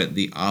actually thought it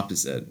the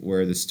opposite,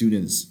 where the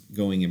students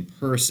going in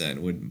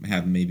person would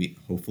have maybe,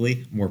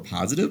 hopefully, more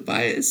positive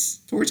bias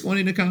towards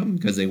wanting to come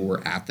because they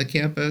were at the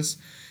campus.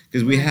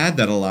 Because we had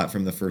that a lot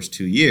from the first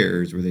 2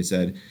 years where they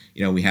said,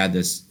 we had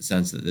this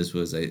sense that this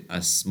was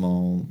a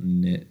small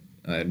knit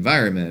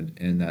environment,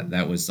 and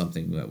that was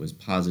something that was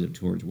positive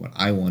towards what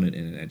I wanted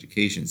in an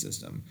education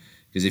system.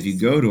 Because if you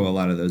go to a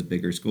lot of those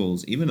bigger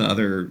schools, even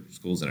other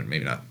schools that are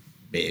maybe not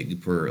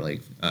big per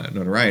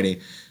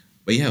notoriety,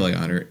 but you have like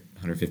 100,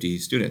 150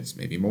 students,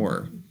 maybe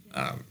more.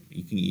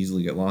 You can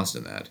easily get lost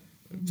in that.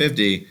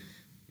 50,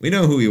 we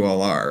know who you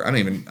all are. I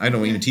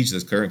don't even teach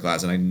this current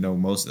class, and I know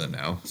most of them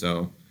now.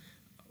 So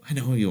I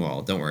know you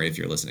all. Don't worry if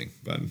you're listening,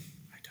 but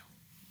I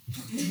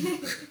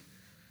don't.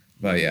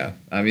 But yeah,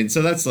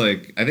 so that's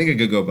like, I think it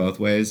could go both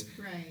ways.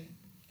 Right.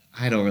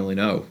 I don't really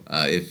know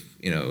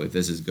if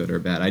this is good or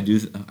bad.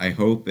 I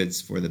hope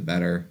it's for the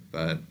better,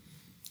 and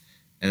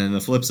then the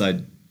flip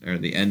side, or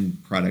the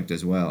end product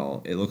as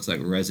well, it looks like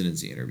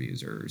residency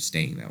interviews are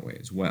staying that way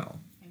as well.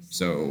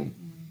 So,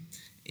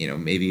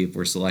 maybe if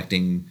we're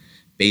selecting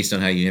based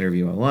on how you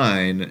interview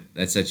online,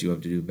 that sets you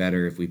up to do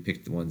better if we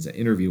pick the ones that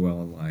interview well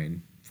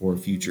online for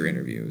future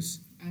interviews.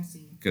 I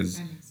see. Because,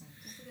 That makes sense.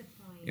 That's a good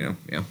point.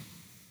 yeah.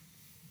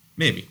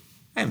 Maybe.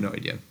 I have no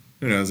idea.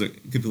 Who knows?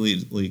 It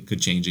completely could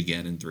change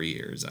again in 3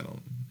 years. I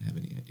don't have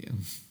any idea.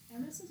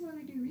 And this is why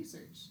we do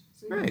research.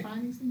 So we Right. can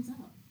find these things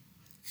out.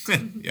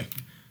 Yeah.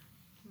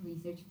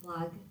 Research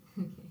blog.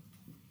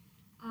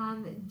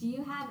 Do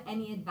you have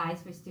any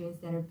advice for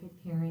students that are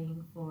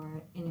preparing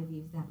for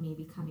interviews that may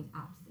be coming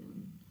up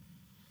soon?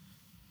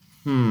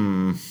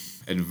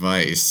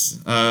 Advice.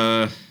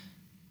 For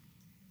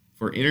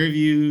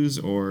interviews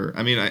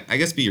I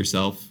guess be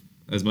yourself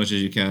as much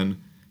as you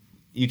can.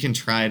 You can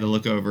try to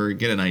look over,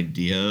 get an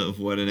idea of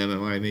what an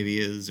MMI maybe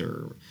is,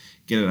 or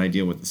get an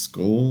idea what the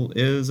school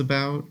is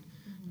about.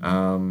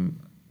 I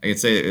could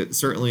say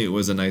certainly it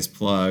was a nice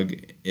plug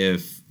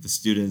if the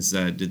students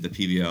that did the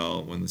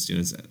PBL, when the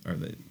students are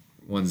the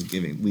ones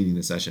leading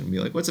the session, be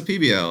like, "What's a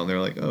PBL?" And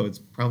they're like, "Oh, it's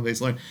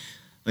problem-based learning."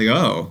 Like,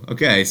 oh,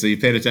 okay, so you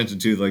paid attention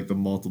to like the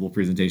multiple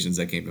presentations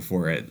that came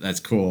before it.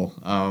 That's cool.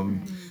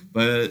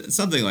 But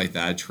something like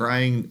that,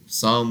 trying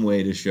some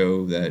way to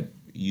show that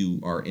you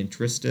are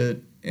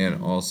interested,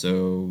 and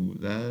also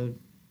that,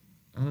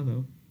 I don't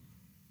know,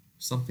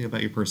 something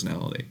about your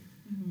personality.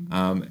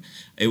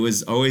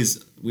 We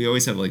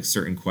always have like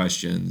certain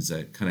questions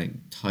that kind of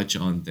touch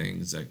on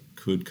things that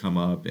could come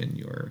up in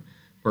your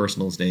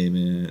personal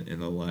statement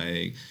and the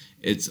like.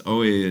 It's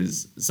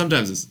always,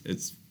 sometimes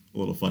it's a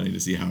little funny to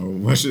see how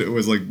much it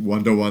was like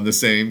 1-to-1 the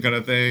same kind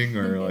of thing,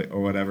 or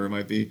whatever it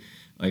might be.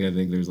 Like, I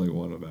think there's like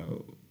one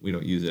about, we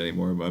don't use it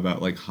anymore, but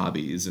about like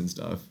hobbies and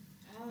stuff.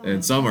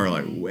 And some are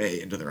like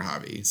way into their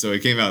hobby. So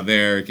it came out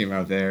there,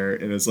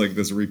 and it's like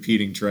this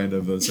repeating trend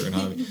of a certain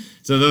hobby.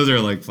 So those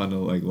are like fun to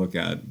like look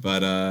at.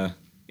 But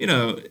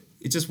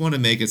you just want to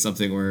make it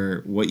something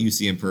where what you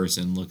see in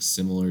person looks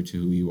similar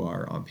to who you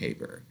are on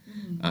paper.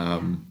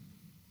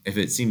 If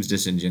it seems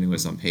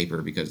disingenuous on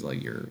paper because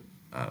like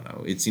I don't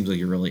know, it seems like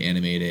you're really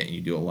animated and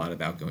you do a lot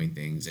of outgoing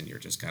things and you're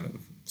just kind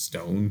of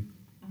stone,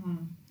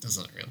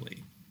 doesn't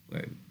really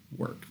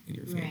work in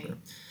your favor.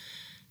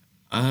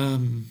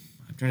 I'm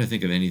trying to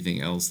think of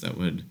anything else that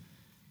would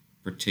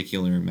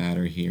particular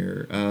matter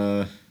here.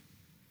 The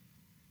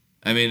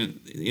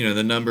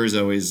numbers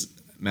always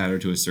matter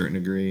to a certain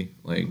degree,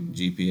 like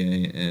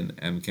GPA and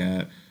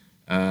MCAT.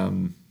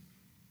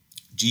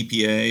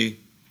 GPA,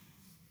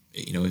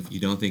 if you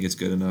don't think it's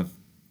good enough,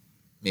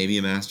 maybe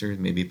a master's,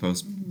 maybe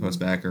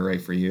post-bac are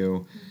right for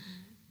you.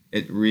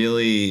 It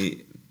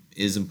really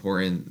is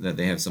important that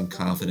they have some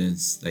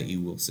confidence that you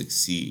will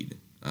succeed.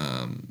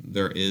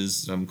 There is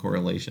some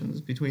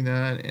correlations between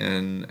that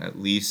and at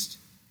least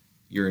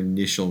your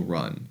initial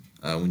run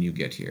when you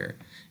get here.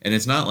 And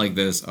it's not like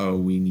this,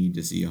 we need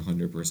to see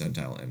 100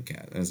 percentile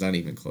MCAT. It's not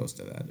even close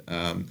to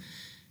that.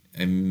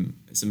 And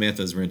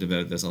Samantha's ranted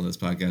about this on this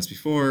podcast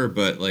before,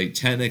 but like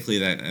technically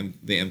the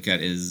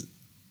MCAT is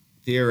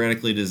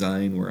theoretically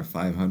designed where a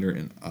 500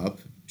 and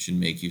up should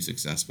make you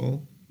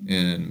successful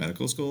in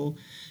medical school.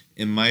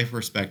 In my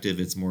perspective,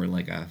 it's more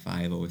like a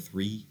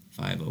 503,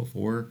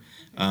 504.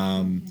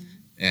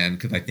 And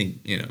because I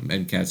think,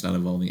 MCAT's not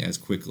evolving as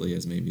quickly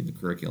as maybe the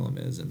curriculum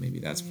is, and maybe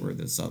that's where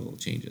the subtle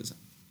changes.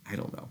 I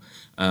don't know.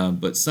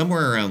 But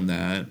somewhere around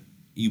that,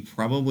 you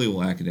probably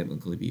will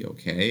academically be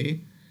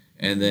okay.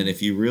 And then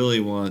if you really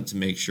want to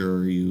make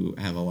sure you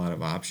have a lot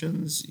of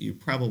options, you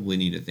probably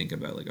need to think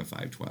about like a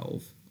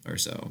 512 or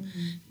so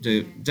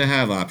to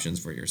have options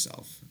for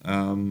yourself. I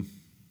don't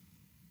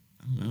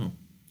know.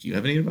 Do you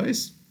have any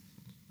advice?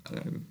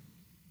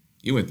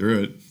 You went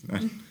through it.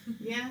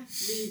 Yeah,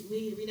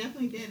 we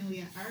definitely did, and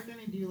we are going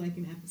to do like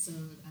an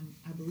episode,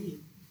 I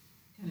believe,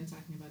 kind of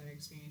talking about our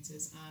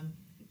experiences.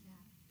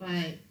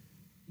 But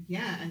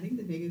yeah, I think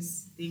the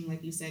biggest thing,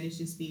 like you said, is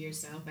just be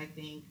yourself. I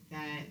think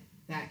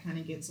that kind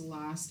of gets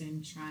lost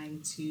in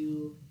trying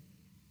to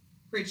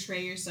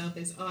portray yourself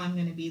as, I'm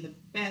going to be the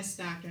best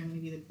doctor, I'm going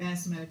to be the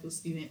best medical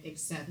student,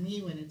 accept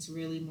me, when it's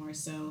really more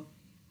so,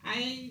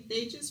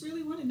 they just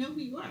really want to know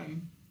who you are.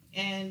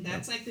 And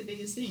that's like the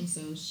biggest thing.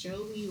 So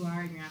show who you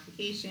are in your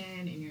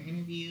application, in your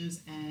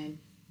interviews, and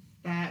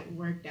that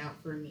worked out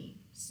for me.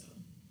 So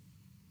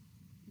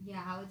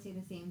Yeah, I would say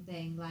the same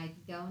thing. Like,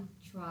 don't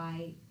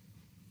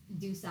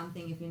do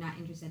something if you're not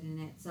interested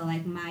in it. So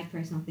like my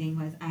personal thing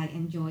was I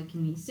enjoy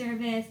community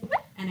service,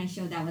 and I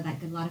showed that with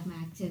like a lot of my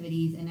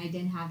activities, and I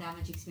didn't have that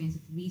much experience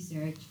with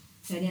research,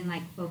 so I didn't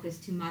like focus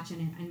too much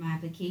on it in my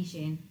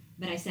application.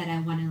 But I said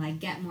I want to like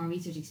get more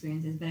research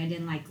experiences, but I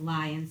didn't like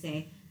lie and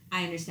say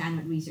I understand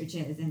what research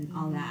is and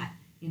all that,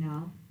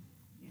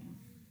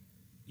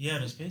 Yeah,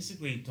 just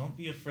basically don't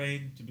be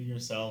afraid to be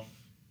yourself.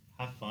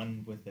 Have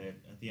fun with it.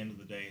 At the end of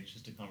the day, it's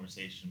just a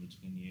conversation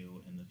between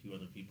you and a few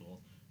other people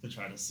to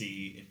try to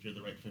see if you're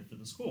the right fit for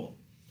the school,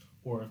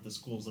 or if the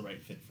school's the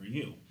right fit for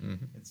you.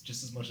 It's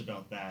just as much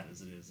about that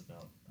as it is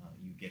about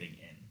you getting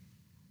in.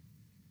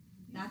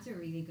 That's a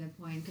really good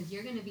point, because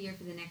you're going to be here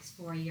for the next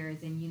 4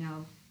 years, and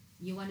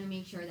You want to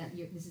make sure that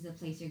this is a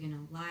place you're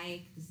gonna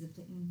like. This is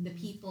the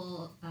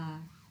people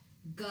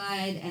good,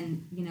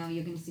 and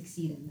you're gonna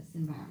succeed in this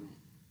environment.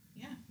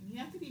 Yeah, and you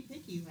have to be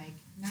picky. Like,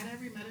 not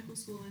every medical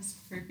school is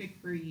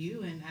perfect for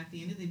you, and at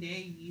the end of the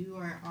day, you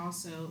are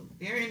also,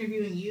 they're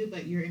interviewing you,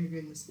 but you're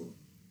interviewing the school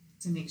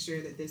to make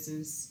sure that this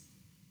is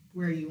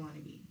where you want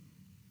to be.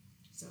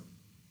 So,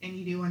 and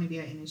you do want to be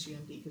at NSU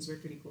MD because we're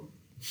pretty cool.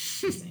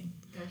 Just saying.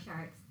 Go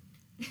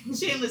Sharks.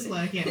 Shameless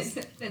plug, yes.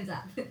 Fins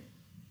up.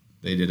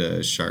 They did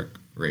a shark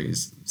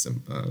raise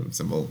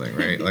symbol thing,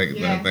 right? Like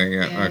Yeah, that thing.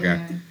 Yeah. Okay.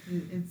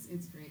 yeah.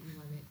 It's great. We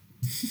love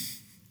it.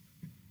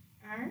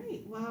 All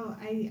right. Well,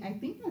 I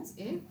think that's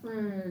it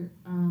for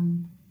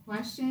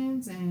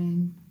questions,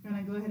 and I'm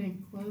gonna go ahead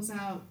and close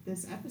out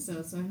this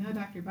episode. So I know,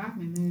 Dr.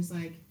 Bachman, there's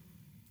like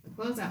a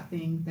closeout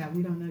thing that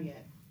we don't know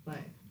yet, but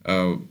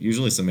Oh,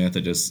 usually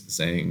Samantha just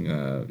saying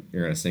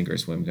you're gonna sink or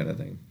swim kind of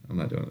thing. I'm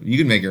not doing it. You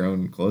can make your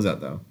own closeout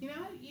though.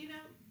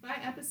 by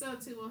episode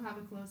 2 we'll have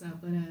a closeout.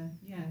 But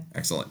yeah,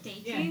 Excellent.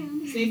 Stay yeah,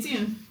 tuned. stay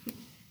tuned.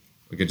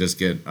 We could just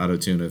get auto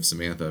tune of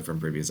Samantha from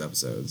previous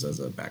episodes as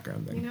a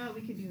background You thing. know what?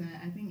 We could do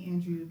that. I think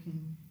Andrew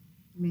can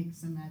make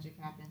some magic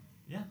happen.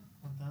 Yeah,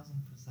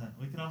 1000%.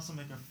 We can also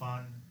make a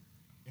fun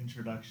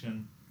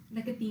introduction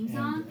Like a theme and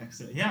song.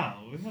 exit. Yeah,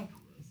 we have.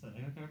 I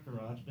got a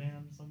garage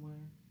band somewhere.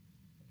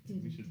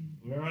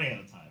 We're running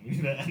out of time. We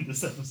need to end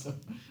this episode.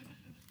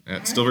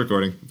 Still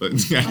recording, but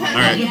Oh, all I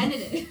thought you right.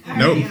 ended it. All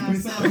Nope. right, y'all.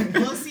 So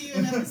we'll see you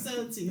in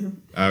episode 2.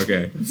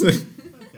 Okay.